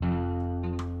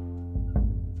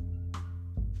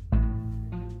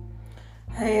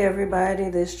Hey everybody,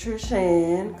 this is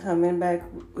Trishan coming back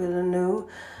with a new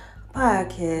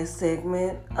podcast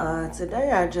segment.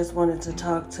 Today I just wanted to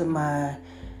talk to my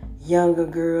younger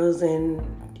girls, and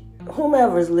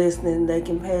whomever's listening, they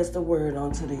can pass the word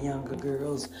on to the younger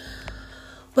girls.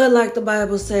 But like the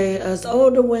Bible say, us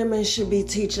older women should be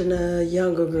teaching the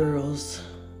younger girls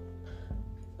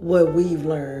what we've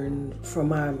learned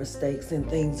from our mistakes and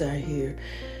things out here.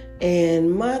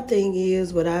 And my thing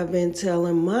is, what I've been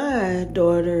telling my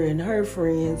daughter and her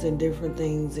friends and different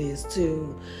things is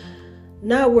to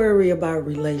not worry about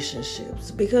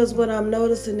relationships. Because what I'm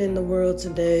noticing in the world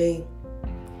today,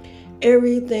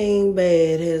 everything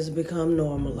bad has become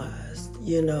normalized,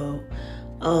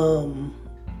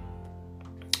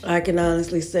 I can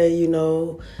honestly say,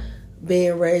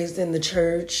 being raised in the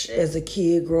church as a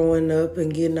kid, growing up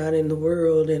and getting out in the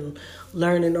world and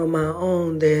learning on my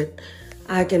own, that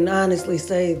I can honestly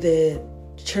say that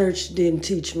church didn't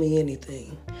teach me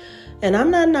anything. And I'm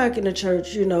not knocking the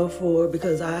church,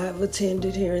 because I have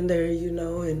attended here and there,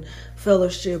 and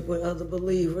fellowship with other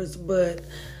believers. But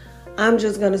I'm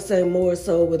just going to say more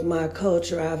so with my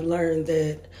culture, I've learned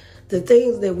that the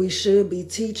things that we should be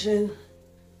teaching,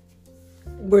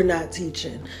 we're not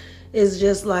teaching. It's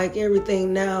just like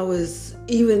everything now is,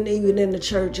 even in the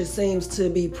church, it seems to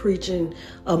be preaching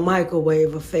a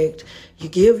microwave effect. You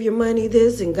give your money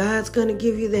this and God's going to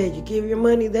give you that. You give your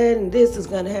money that and this is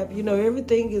going to happen.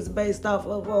 Everything is based off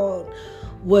of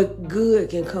what good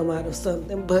can come out of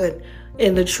something. But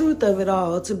in the truth of it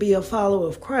all, to be a follower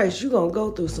of Christ, you're going to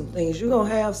go through some things. You're going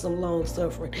to have some long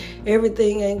suffering.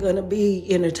 Everything ain't going to be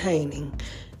entertaining,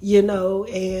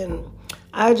 and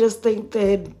I just think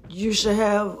that you should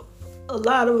have, a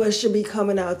lot of us should be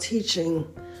coming out teaching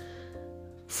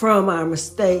from our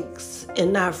mistakes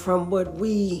and not from what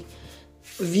we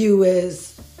view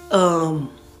as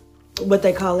what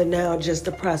they call it now, just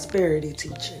the prosperity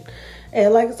teaching.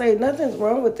 And like I say, nothing's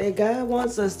wrong with that. God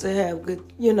wants us to have good,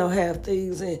 have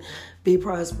things and be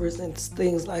prosperous and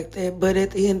things like that. But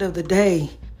at the end of the day,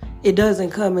 it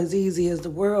doesn't come as easy as the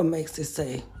world makes it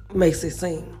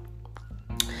seem.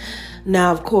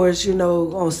 Now, of course,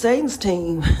 on Satan's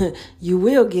team, you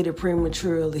will get it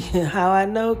prematurely. How I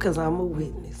know? Because I'm a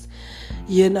witness,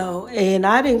 and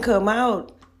I didn't come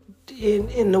out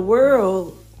in the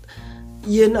world,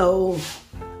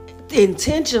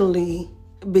 intentionally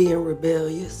being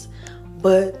rebellious.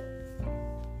 But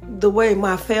the way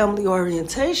my family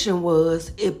orientation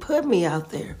was, it put me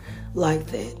out there like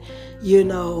that,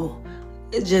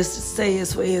 just to say,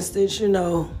 as for instance,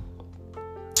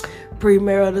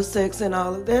 premarital sex and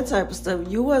all of that type of stuff.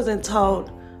 You wasn't taught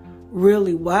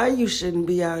really why you shouldn't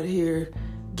be out here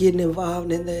getting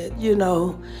involved in that.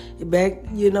 Back,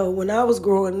 when I was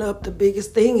growing up, the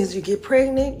biggest thing is you get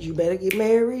pregnant, you better get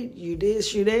married, you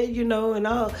this, you that, and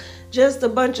all. Just a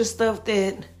bunch of stuff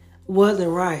that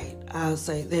wasn't right, I'll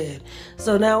say that.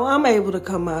 So now I'm able to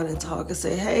come out and talk and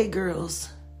say, hey girls,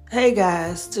 hey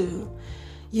guys too,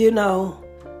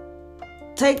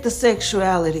 take the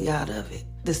sexuality out of it.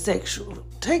 The sexual,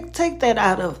 take that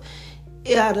out of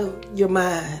your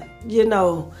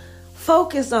mind.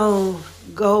 Focus on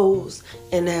goals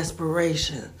and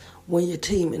aspirations when you're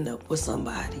teaming up with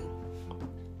somebody.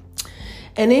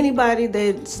 And anybody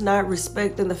that's not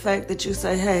respecting the fact that you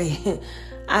say, hey,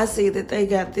 I see that they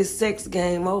got this sex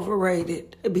game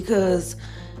overrated, because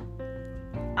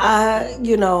I'm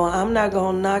not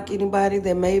gonna knock anybody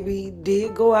that maybe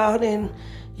did go out and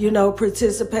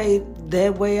participate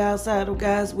that way outside of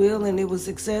God's will and it was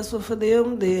successful for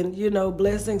them, then,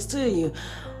 blessings to you.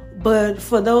 But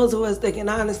for those of us that can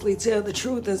honestly tell the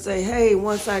truth and say, hey,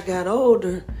 once I got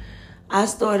older, I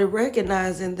started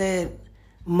recognizing that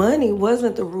money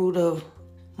wasn't the root of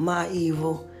my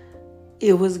evil.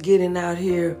 It was getting out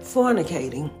here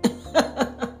fornicating.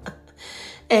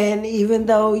 And even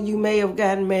though you may have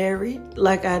gotten married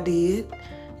like I did,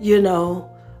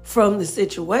 from the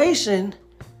situation,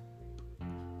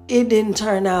 it didn't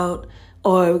turn out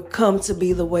or come to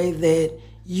be the way that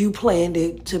you planned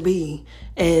it to be,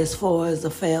 as far as the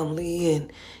family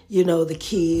and, the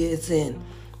kids and,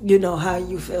 how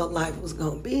you felt life was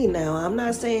going to be. Now, I'm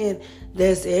not saying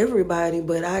that's everybody,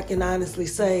 but I can honestly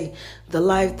say the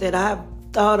life that I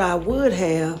thought I would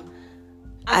have,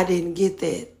 I didn't get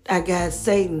that. I got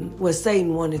what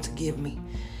Satan wanted to give me.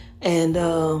 And,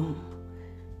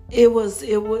 it was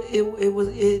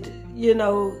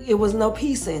no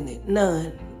peace in it,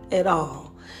 none at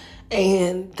all.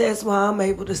 And that's why I'm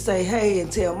able to say, hey, and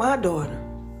tell my daughter,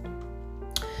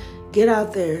 get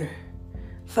out there,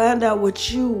 find out what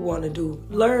you want to do,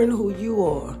 learn who you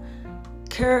are,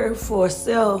 care for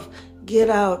self, get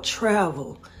out,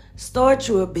 travel, Start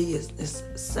you a business.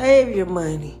 Save your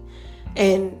money.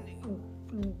 And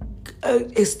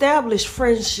establish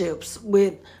friendships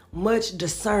with much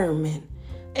discernment.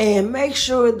 And make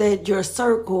sure that your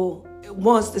circle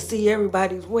wants to see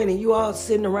everybody's winning. You all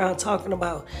sitting around talking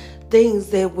about things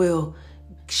that will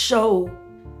show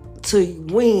to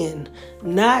win,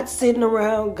 not sitting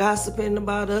around gossiping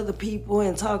about other people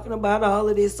and talking about all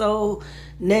of this old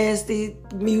nasty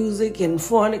music and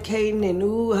fornicating and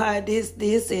ooh, how this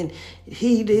and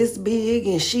he this big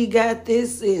and she got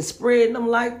this and spreading them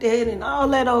like that and all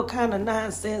that old kind of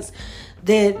nonsense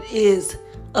that is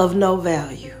of no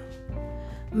value.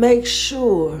 Make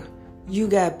sure you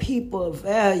got people of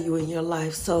value in your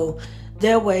life, so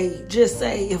that way, just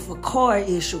say if a car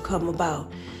issue come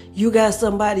about, you got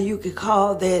somebody you could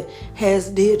call that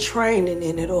did training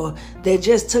in it, or they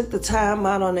just took the time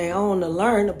out on their own to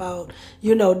learn about,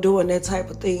 doing that type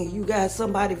of thing. You got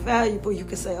somebody valuable. You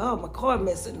can say, oh, my car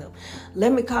messing up.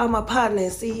 Let me call my partner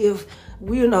and see if,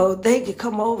 they could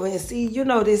come over and see,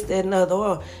 this, that, and other.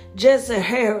 Or just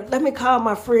let me call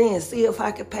my friend and see if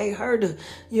I could pay her to,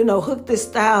 hook this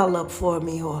style up for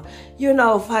me. Or,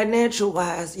 financial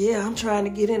wise, yeah, I'm trying to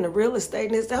get into real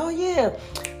estate. And they say, oh, yeah,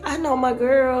 I know my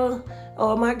girl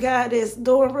or my guy that's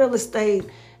doing real estate.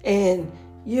 And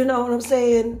you know what I'm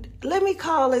saying? Let me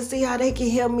call and see how they can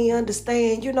help me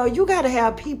understand. You got to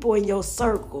have people in your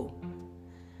circle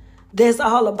that's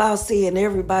all about seeing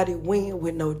everybody win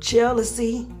with no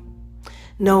jealousy,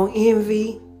 no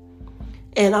envy,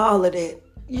 and all of that.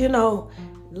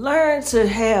 Learn to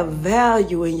have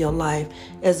value in your life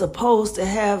as opposed to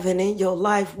having in your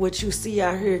life what you see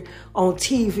out here on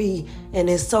TV and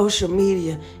in social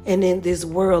media and in this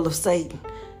world of Satan.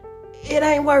 It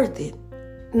ain't worth it.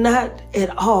 Not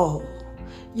at all.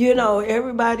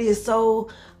 Everybody is so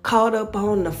caught up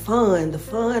on the fun.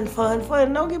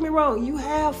 Don't get me wrong, you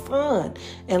have fun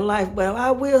in life, but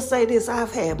I will say this,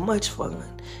 I've had much fun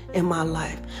in my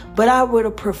life, but I would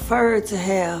have preferred to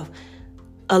have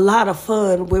a lot of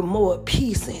fun with more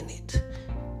peace in it.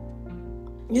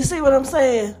 You see what I'm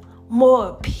saying?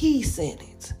 More peace in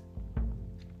it.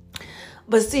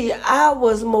 But see, I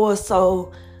was more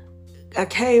so, I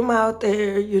came out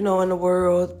there, in the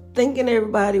world, thinking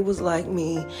everybody was like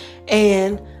me,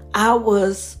 and I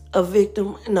was a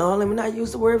victim. No, let me not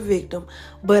use the word victim,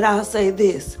 but I'll say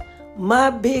this. My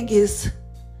biggest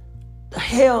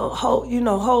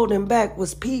holding back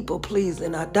was people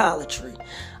pleasing, idolatry.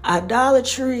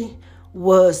 Idolatry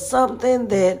was something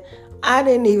that I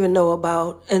didn't even know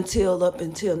about up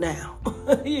until now.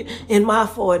 In my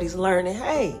 40s, learning,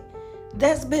 hey,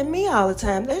 that's been me all the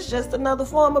time. That's just another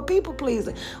form of people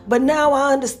pleasing. But now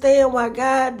I understand why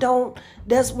God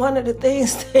that's one of the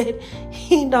things that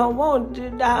he don't want.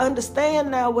 I understand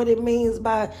now what it means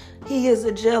by he is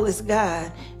a jealous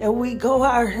God. And we go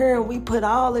out here and we put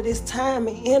all of this time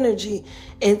and energy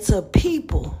into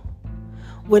people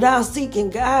without seeking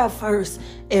God first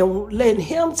and letting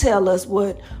him tell us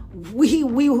what he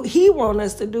want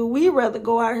us to do. We rather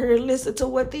go out here and listen to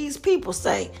what these people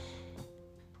say.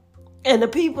 And the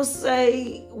people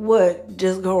say, what?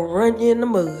 Just gonna run you in the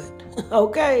mud,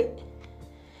 okay?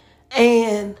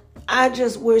 And I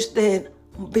just wish that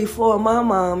before my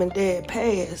mom and dad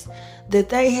passed, that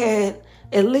they had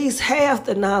at least half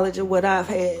the knowledge of what I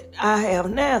have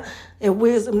now, and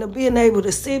wisdom to being able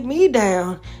to sit me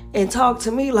down and talk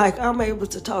to me like I'm able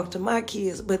to talk to my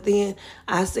kids. But then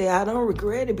I say I don't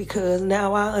regret it because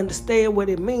now I understand what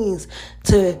it means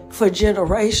for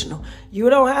generational. You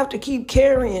don't have to keep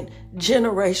carrying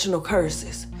generational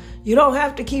curses. You don't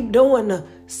have to keep doing the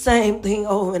same thing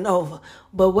over and over.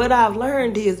 But what I've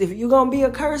learned is if you're going to be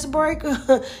a curse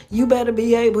breaker, you better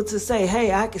be able to say,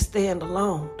 hey, I can stand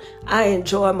alone. I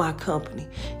enjoy my company.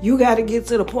 You got to get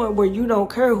to the point where you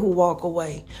don't care who walk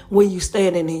away when you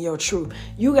standing in your truth.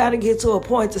 You got to get to a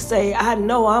point to say, I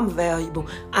know I'm valuable.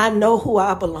 I know who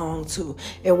I belong to.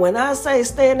 And when I say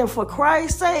standing for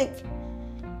Christ's sake,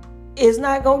 it's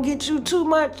not going to get you too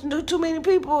many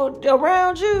people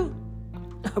around you.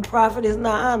 A prophet is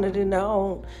not honored in their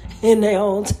own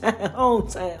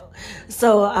hometown.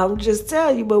 So I'm just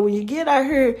telling you, but when you get out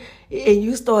here and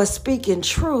you start speaking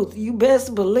truth, you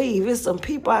best believe it's some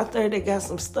people out there that got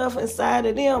some stuff inside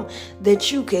of them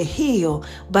that you can heal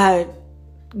by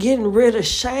getting rid of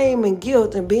shame and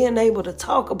guilt and being able to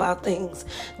talk about things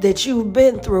that you've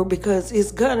been through, because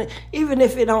it's gonna, even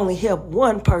if it only help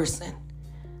one person,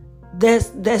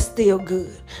 that's still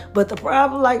good. But the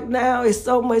problem like now is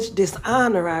so much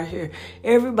dishonor out here.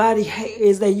 Everybody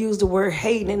they use the word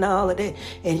hate and all of that.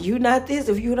 And you not this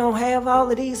if you don't have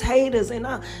all of these haters and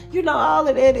all. All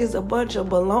of that is a bunch of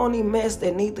baloney mess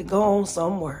that need to go on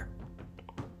somewhere.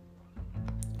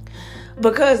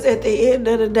 Because at the end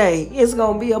of the day, it's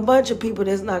going to be a bunch of people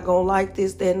that's not going to like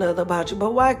this, that, and the other about you.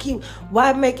 But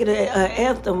why make it an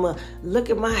anthem? Look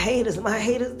at my haters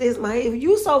this, my haters.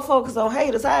 You so focused on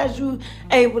haters, how is you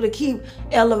able to keep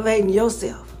elevating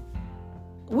yourself?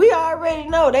 We already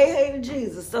know they hated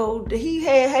Jesus. So he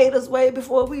had haters way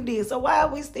before we did. So why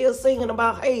are we still singing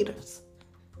about haters?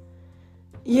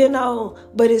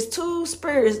 But it's two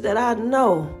spirits that I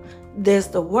know that's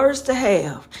the worst to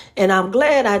have. And I'm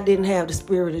glad I didn't have the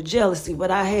spirit of jealousy,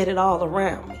 but I had it all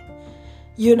around me.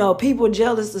 People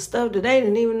jealous of stuff that they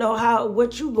didn't even know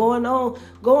what you going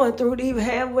through to even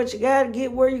have what you got to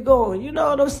get where you're going. You know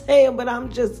what I'm saying? But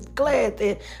I'm just glad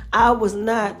that I was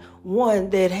not one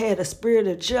that had a spirit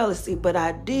of jealousy. But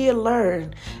I did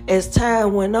learn as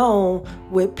time went on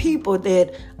with people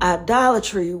that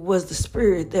idolatry was the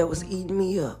spirit that was eating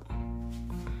me up.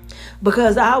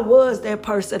 Because I was that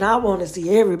person. I want to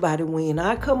see everybody win.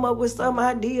 I come up with some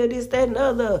idea, this, that, and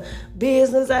other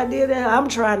business idea that I'm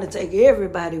trying to take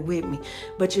everybody with me.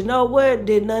 But you know what?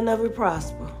 Did none of it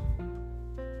prosper.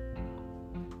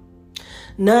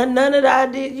 None of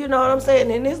that did, you know what I'm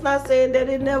saying? And it's not saying that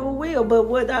it never will,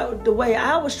 but the way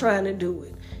I was trying to do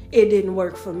it, it didn't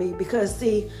work for me. Because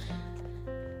see,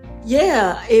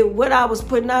 what I was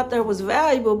putting out there was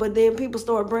valuable, but then people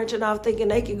started branching off thinking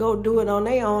they could go do it on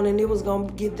their own and it was going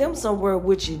to get them somewhere,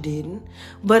 which it didn't.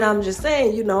 But I'm just saying,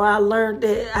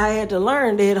 I had to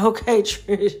learn that, okay,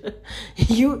 Trish,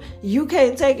 you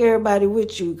can't take everybody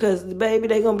with you because, baby,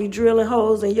 they're going to be drilling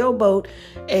holes in your boat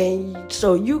and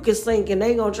so you can sink and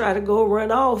they're going to try to go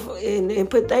run off and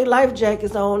put their life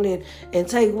jackets on and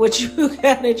take what you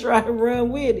got and try to run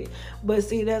with it. But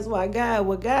see, that's why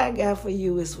what God got for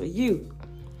you is for you.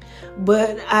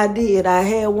 But I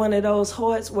had one of those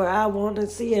hearts where I wanted to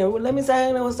see it. Let me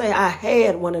say, I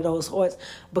had one of those hearts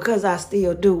because I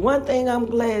still do. One thing I'm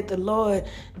glad the Lord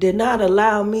did not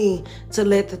allow me to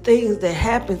let the things that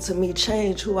happened to me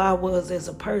change who I was as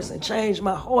a person, change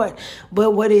my heart.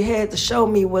 But what it had to show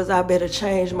me was I better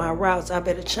change my routes. I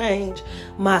better change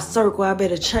my circle. I had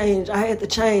to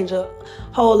change a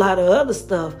whole lot of other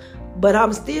stuff. But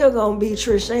I'm still going to be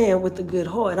Trish Ann with the good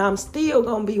heart. I'm still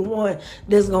going to be one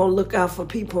that's going to look out for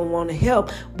people and want to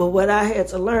help. But what I had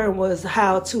to learn was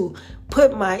how to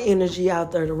put my energy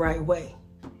out there the right way.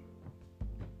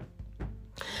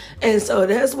 And so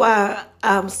that's why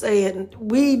I'm saying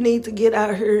we need to get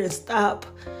out here and stop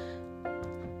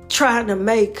trying to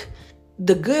make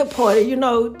the good part,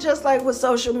 just like with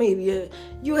social media,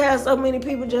 you have so many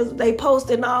people they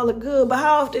posting all the good, but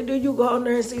how often do you go on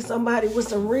there and see somebody with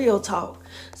some real talk?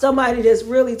 Somebody that's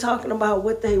really talking about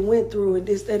what they went through and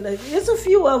this, that, and that. There's a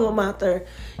few of them out there,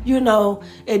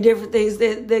 and different things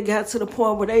that got to the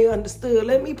point where they understood.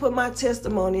 Let me put my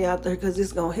testimony out there because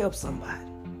it's going to help somebody.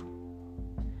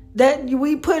 That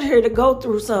we put here to go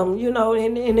through something,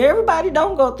 and everybody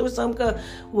don't go through something. Cause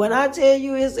when I tell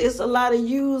you it's a lot of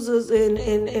users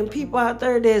and people out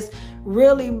there that's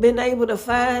really been able to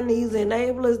find these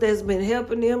enablers that's been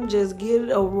helping them just get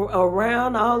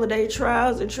around all of their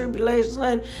trials and tribulations,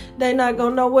 and they not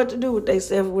gonna know what to do with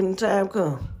themselves when the time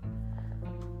comes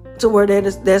to where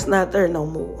that's not there no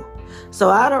more. So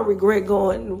I don't regret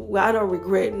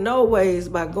no ways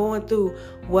by going through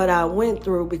what I went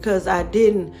through because I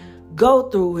didn't go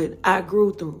through it. I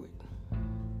grew through it.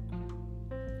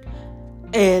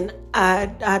 And I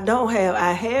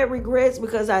had regrets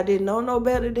because I didn't know no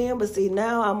better then. But see,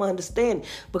 now I'm understanding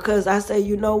because I say,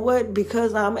 you know what?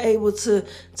 Because I'm able to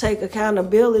take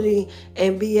accountability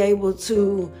and be able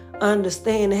to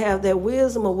understand and have that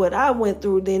wisdom of what I went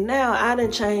through. Then now I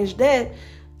done changed that.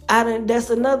 That's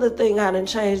another thing I done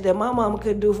changed that my mama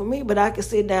couldn't do for me, but I can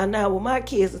sit down now with my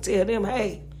kids and tell them,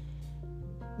 hey,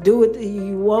 do it.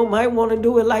 Might want to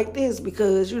do it like this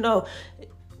because,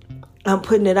 I'm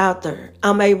putting it out there.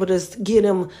 I'm able to give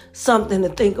them something to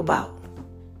think about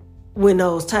when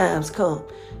those times come.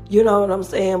 You know what I'm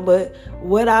saying? But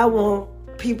what I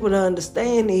want people to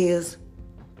understand is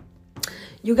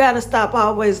you got to stop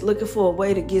always looking for a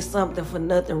way to get something for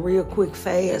nothing real quick,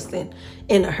 fast, and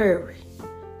in a hurry.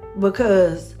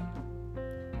 Because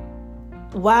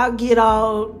why get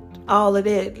all of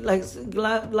that?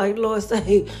 Like Lord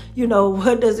say,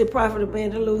 what does it profit a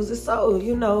man to lose his soul? What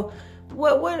you know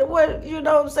what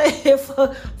I'm saying?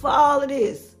 For all of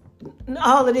this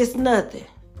nothing.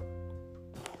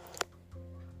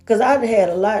 Because I done had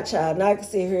a lot, child, and I can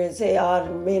sit here and say all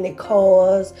the many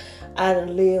cars. I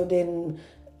done lived in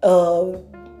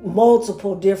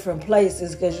multiple different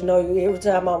places because, every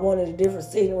time I wanted a different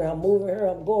scenery, I'm moving here,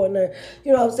 I'm going there.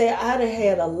 You know what I'm saying? I done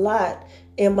had a lot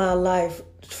in my life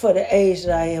for the age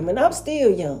that I am, and I'm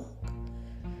still young.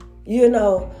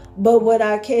 But what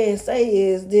I can say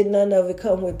is, did none of it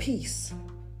come with peace?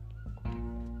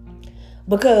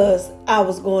 Because I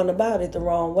was going about it the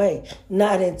wrong way.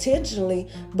 Not intentionally,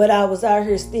 but I was out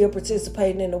here still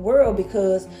participating in the world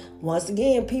because, once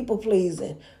again, people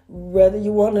pleasing. Whether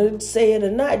you want to say it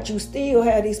or not, you still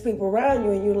have these people around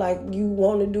you and you like, you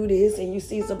want to do this and you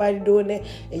see somebody doing that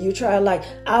and you try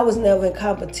I was never in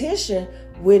competition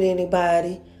with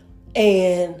anybody.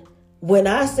 And when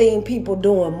I seen people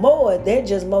doing more, that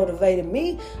just motivated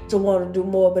me to want to do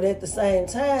more. But at the same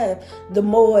time, the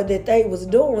more that they was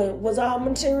doing was all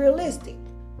materialistic.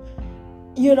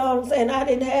 You know what I'm saying? I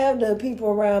didn't have the people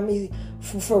around me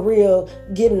for real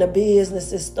getting the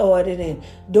businesses started and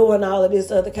doing all of this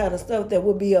other kind of stuff that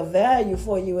would be of value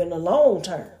for you in the long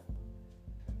term.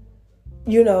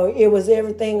 It was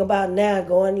everything about now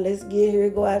going, let's get here,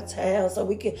 go out of town so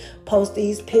we can post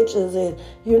these pictures and,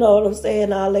 you know what I'm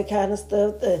saying, all that kind of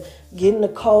stuff, getting the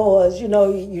cars, you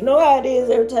know how it is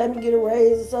every time you get a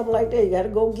raise or something like that. You got to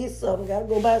go get something, got to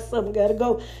go buy something, got to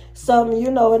go something,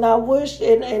 and I wish,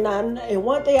 and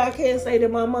one thing I can say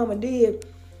that my mama did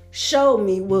show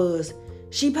me was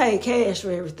she paid cash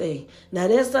for everything. Now,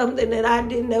 that's something that I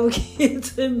didn't ever get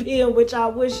to be in, which I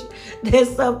wish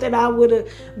that's something I would have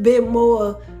been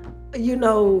more,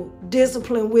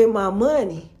 disciplined with my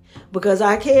money. Because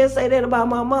I can't say that about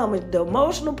my mama. The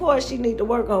emotional part she need to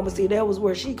work on, but see, that was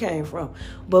where she came from.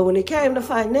 But when it came to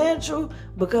financial,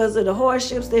 because of the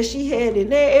hardships that she had in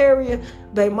that area,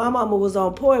 babe, my mama was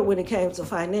on point when it came to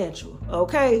financial.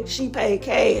 Okay? She paid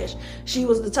cash. She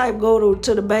was the type go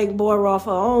to the bank, borrow off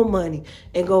her own money,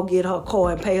 and go get her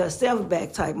car and pay herself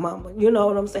back type mama. You know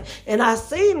what I'm saying? And I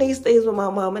seen these things with my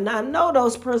mama, and I know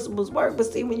those principles work. But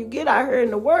see, when you get out here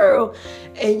in the world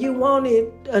and you want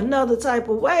it another type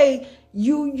of way,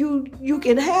 you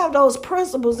can have those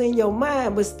principles in your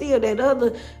mind, but still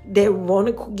that want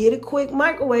to get a quick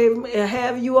microwave and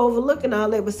have you overlooking all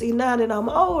that. But see, now that I'm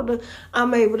older,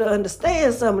 I'm able to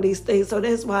understand some of these things. So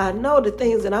that's why I know the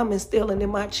things that I'm instilling in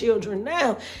my children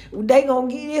now,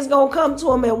 it's gonna come to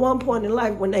them at one point in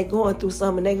life when they're going through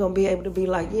something. They're gonna be able to be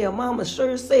like, yeah, mama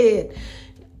sure said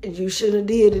you should have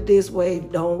did it this way.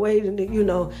 Don't wait,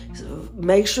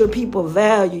 make sure people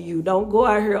value you. Don't go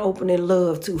out here opening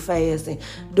love too fast and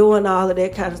doing all of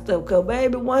that kind of stuff. Because,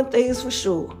 baby, one thing's for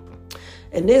sure,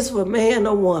 and this for man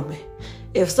or woman.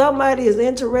 If somebody is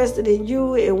interested in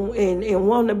you and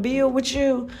want to build with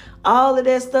you, all of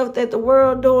that stuff that the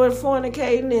world doing,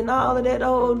 fornicating and all of that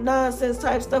old nonsense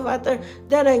type stuff out there,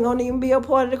 that ain't going to even be a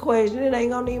part of the equation. It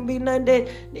ain't going to even be nothing that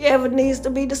ever needs to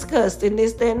be discussed in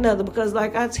this, that, and other. Because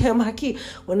like I tell my kids,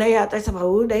 when they out there,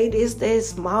 oh, they this, that,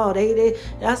 small, they that.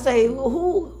 I say,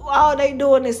 all they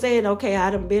doing is saying, okay,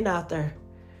 I done been out there.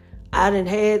 I done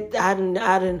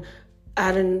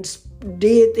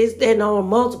did this, that, and on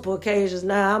multiple occasions.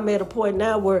 Now I'm at a point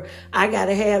now where I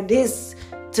gotta have this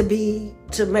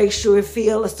to make sure it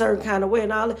feel a certain kind of way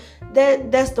and all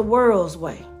that's the world's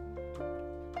way.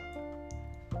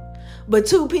 But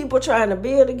two people trying to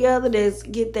build together, that's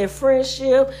get their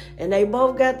friendship, and they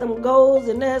both got them goals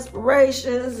and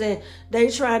aspirations, and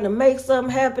they trying to make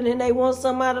something happen, and they want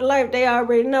something out of life. They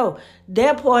already know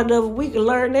that part of it. We can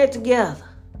learn that together.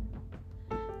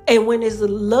 And when it's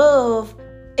love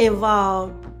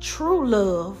involved, true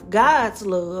love, God's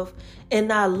love, and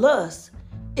not lust,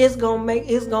 it's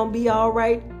gonna be all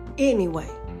right anyway.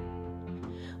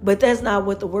 But that's not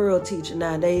what the world teaching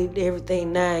now.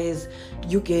 Everything now is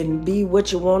you can be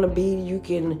what you want to be. You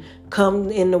can come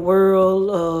in the world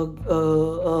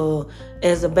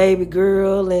as a baby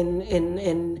girl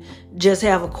and just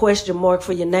have a question mark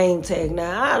for your name tag.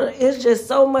 Now it's just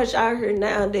so much out here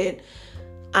now that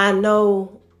I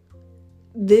know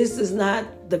this is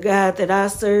not the God that I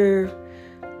serve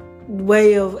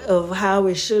way of how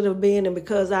it should have been. And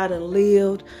because I done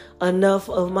lived enough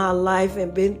of my life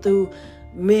and been through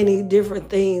many different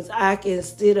things, I can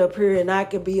sit up here and I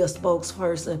can be a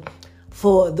spokesperson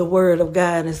for the word of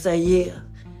God and say, yeah,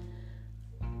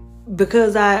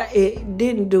 because it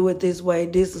didn't do it this way,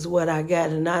 this is what I got.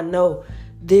 And I know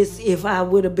this, if I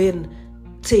would have been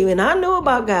and I knew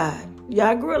about God. Yeah,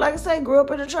 I grew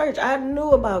up in the church. I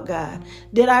knew about God.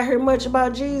 Did I hear much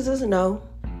about Jesus? No.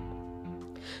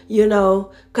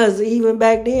 Because even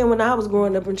back then when I was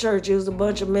growing up in church, it was a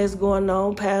bunch of mess going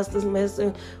on. Pastors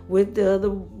messing with the other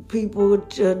people,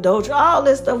 adultery, all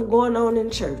this stuff going on in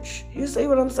church. You see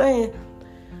what I'm saying?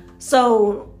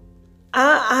 So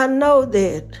I know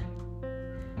that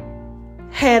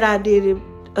had I did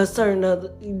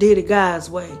it God's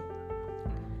way,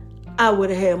 I would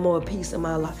have had more peace in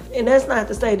my life. And that's not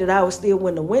to say that I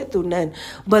wouldn't have went through nothing,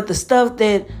 but the stuff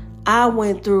that I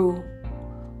went through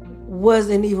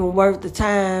wasn't even worth the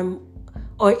time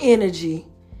or energy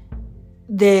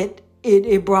that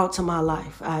it brought to my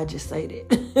life. I just say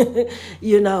that.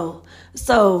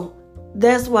 So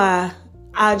that's why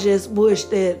I just wish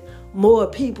that more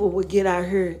people would get out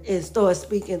here and start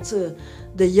speaking to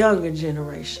the younger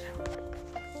generation.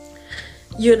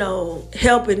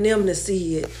 Helping them to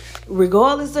see it.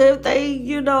 Regardless of if they,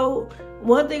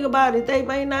 one thing about it, they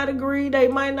may not agree. They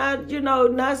might not,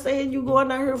 not saying you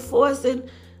going out here forcing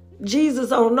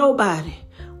Jesus on nobody.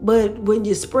 But when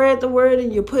you spread the word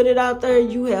and you put it out there,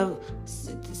 you have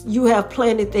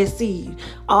planted that seed.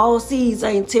 All seeds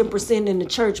ain't 10% in the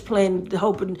church planted,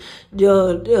 hoping,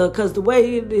 because the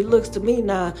way it looks to me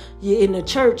now, in the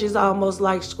church is almost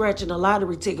like scratching a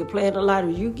lottery ticket, playing a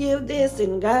lottery. You give this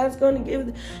and God's going to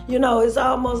give, it's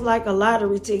almost like a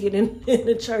lottery ticket in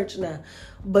the church now.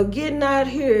 But getting out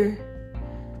here,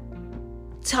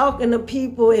 talking to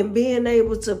people and being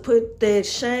able to put that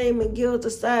shame and guilt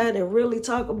aside and really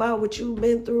talk about what you've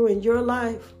been through in your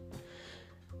life,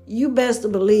 you best to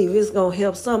believe it's going to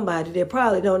help somebody that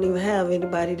probably don't even have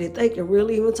anybody that they can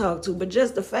really even talk to. But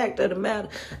just the fact of the matter,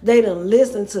 they done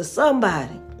listen to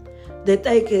somebody that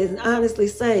they can honestly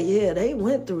say, yeah, they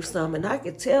went through something. I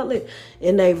could tell it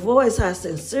in their voice how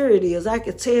sincere it is. I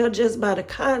could tell just by the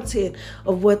content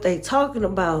of what they talking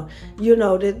about,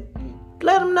 that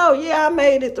let them know, yeah, I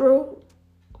made it through.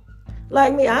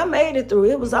 Like me, I made it through.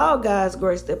 It was all God's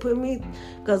grace that put me,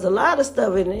 because a lot of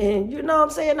stuff, and you know what I'm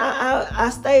saying, I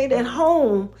stayed at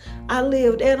home. I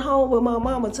lived at home with my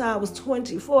mama until I was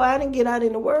 24. I didn't get out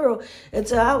in the world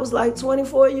until I was like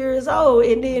 24 years old,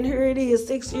 and then here it is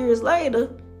 6 years later.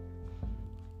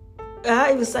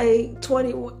 I even say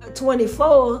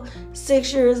 24,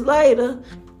 6 years later,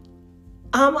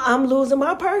 I'm losing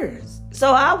my purse.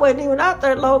 So I wasn't even out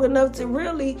there long enough to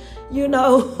really,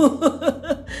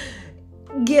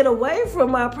 get away from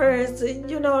my parents,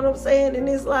 you know what I'm saying? And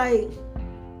it's like,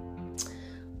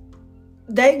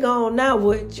 they gone now,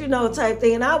 what, type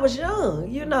thing. And I was young,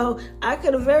 I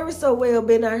could have very so well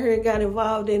been out here and got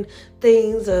involved in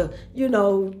things,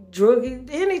 drug,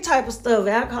 any type of stuff,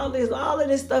 alcoholism, all of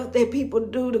this stuff that people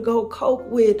do to go cope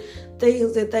with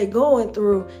things that they going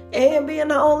through. And being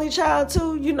the only child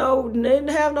too, didn't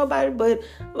have nobody, but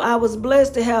I was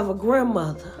blessed to have a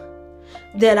grandmother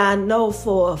that I know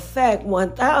for a fact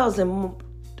 1,000%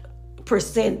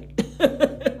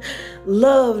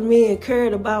 loved me and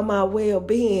cared about my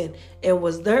well-being and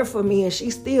was there for me. And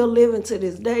she's still living to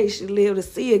this day. She lived to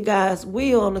see God's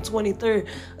will on the 23rd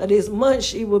of this month.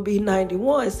 She will be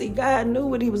 91. See, God knew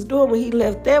what he was doing when he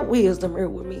left that wisdom here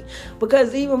with me.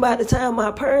 Because even by the time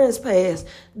my parents passed,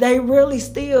 they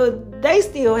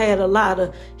still had a lot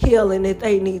of healing that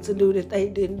they need to do that they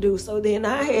didn't do. So then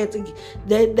I had to,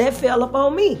 that fell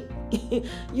upon me.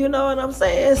 You know what I'm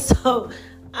saying? So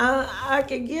I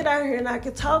can get out here and I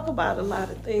can talk about a lot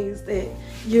of things that,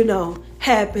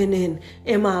 happened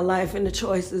in my life and the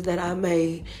choices that I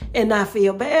made. And not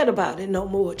feel bad about it no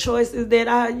more. Choices that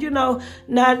I,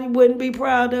 wouldn't be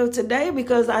proud of today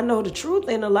because I know the truth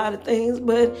in a lot of things,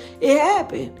 but it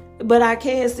happened. But I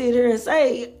can't sit here and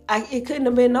say it couldn't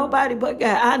have been nobody but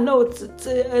God. I know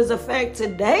as a fact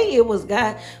today it was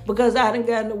God because I done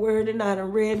gotten the word and I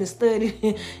done read and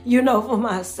studied, for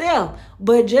myself.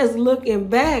 But just looking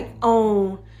back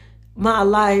on my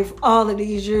life all of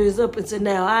these years up until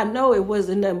now, I know it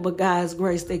wasn't nothing but God's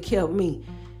grace that kept me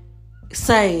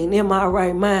sane, in my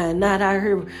right mind, not out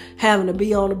here having to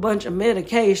be on a bunch of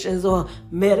medications or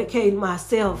medicating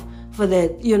myself for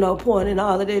that, point and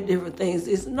all of that different things.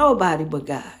 It's nobody but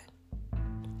God.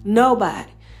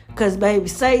 Nobody. Because, baby,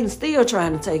 Satan's still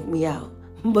trying to take me out.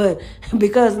 But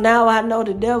because now I know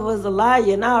the devil is a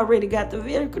liar and I already got the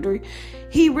victory,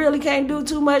 he really can't do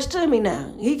too much to me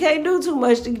now. He can't do too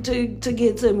much to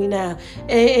get to me now.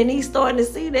 And he's starting to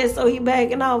see that, so he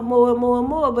backing off more and more and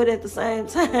more. But at the same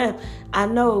time, I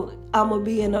know I'm gonna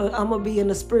be in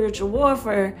a spiritual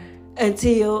warfare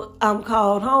until I'm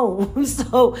called home.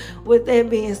 So with that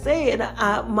being said,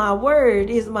 my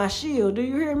word is my shield. Do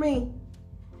you hear me?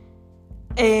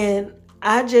 And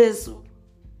I just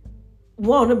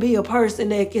want to be a person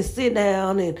that can sit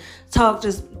down and talk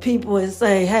to people and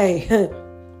say, hey,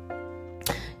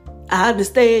 I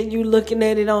understand you looking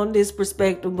at it on this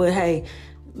perspective, but hey,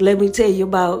 let me tell you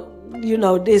about,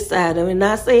 this side of it.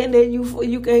 Not saying that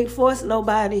you can't force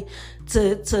nobody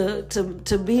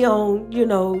to be on,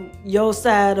 your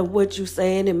side of what you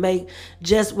saying and make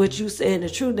just what you saying the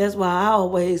truth. That's why I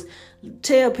always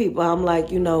tell people, I'm like,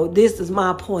 this is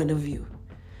my point of view.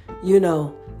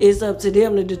 it's up to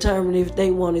them to determine if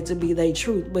they want it to be their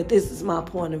truth. But this is my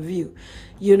point of view.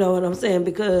 You know what I'm saying?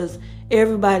 Because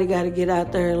everybody got to get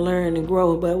out there and learn and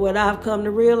grow. But what I've come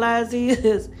to realize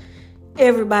is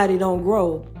everybody don't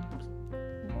grow.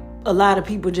 A lot of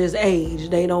people just age.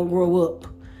 They don't grow up.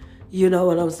 You know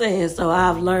what I'm saying? So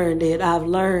I've learned that. I've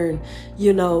learned,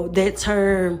 that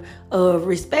term of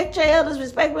respect your elders,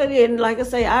 respect me. And like I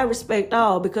say, I respect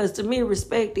all, because to me,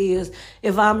 respect is,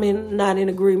 if I'm not in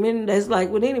agreement, that's like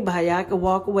with anybody. I can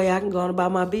walk away. I can go on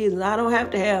about my business. I don't have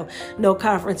to have no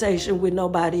confrontation with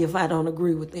nobody if I don't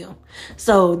agree with them.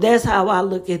 So that's how I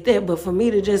look at that. But for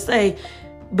me to just say,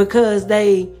 because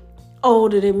they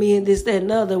older than me and this, that,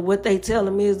 and other, what they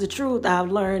telling me is the truth, I've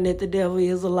learned that the devil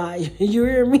is a liar. You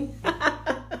hear me?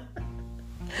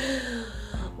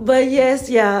 But yes,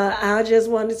 y'all, I just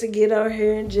wanted to get on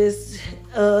here and just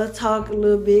talk a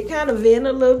little bit, kind of vent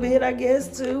a little bit, I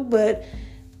guess, too. But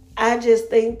I just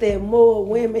think that more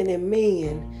women and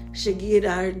men should get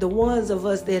the ones of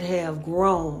us that have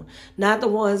grown, not the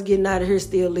ones getting out of here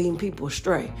still leading people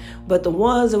astray, but the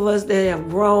ones of us that have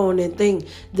grown and think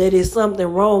that there's something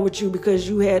wrong with you because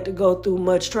you had to go through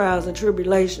much trials and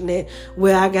tribulation, that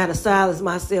where I got to silence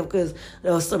myself because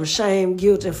of some shame,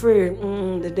 guilt, and fear.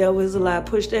 The devil is a lie.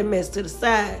 Push that mess to the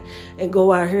side and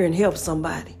go out here and help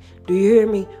somebody. Do you hear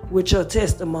me? With your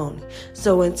testimony.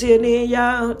 So until then,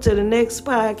 y'all, to the next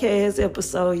podcast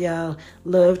episode, y'all.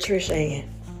 Love, Trish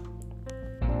Ann.